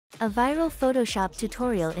A viral Photoshop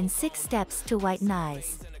tutorial in 6 steps to whiten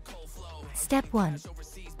eyes. Step 1.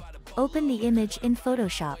 Open the image in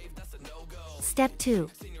Photoshop. Step 2.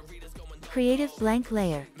 Create a blank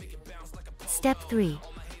layer. Step 3.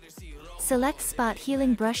 Select Spot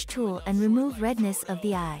Healing Brush tool and remove redness of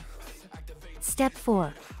the eye. Step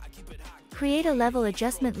 4. Create a level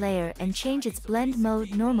adjustment layer and change its blend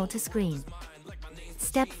mode normal to screen.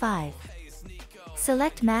 Step 5.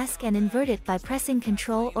 Select mask and invert it by pressing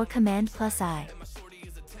Ctrl or Command plus I.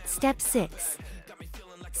 Step 6.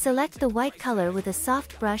 Select the white color with a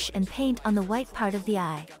soft brush and paint on the white part of the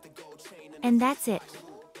eye. And that's it.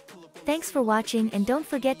 Thanks for watching, and don't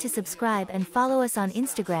forget to subscribe and follow us on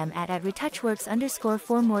Instagram at retouchworks_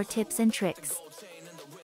 for more tips and tricks.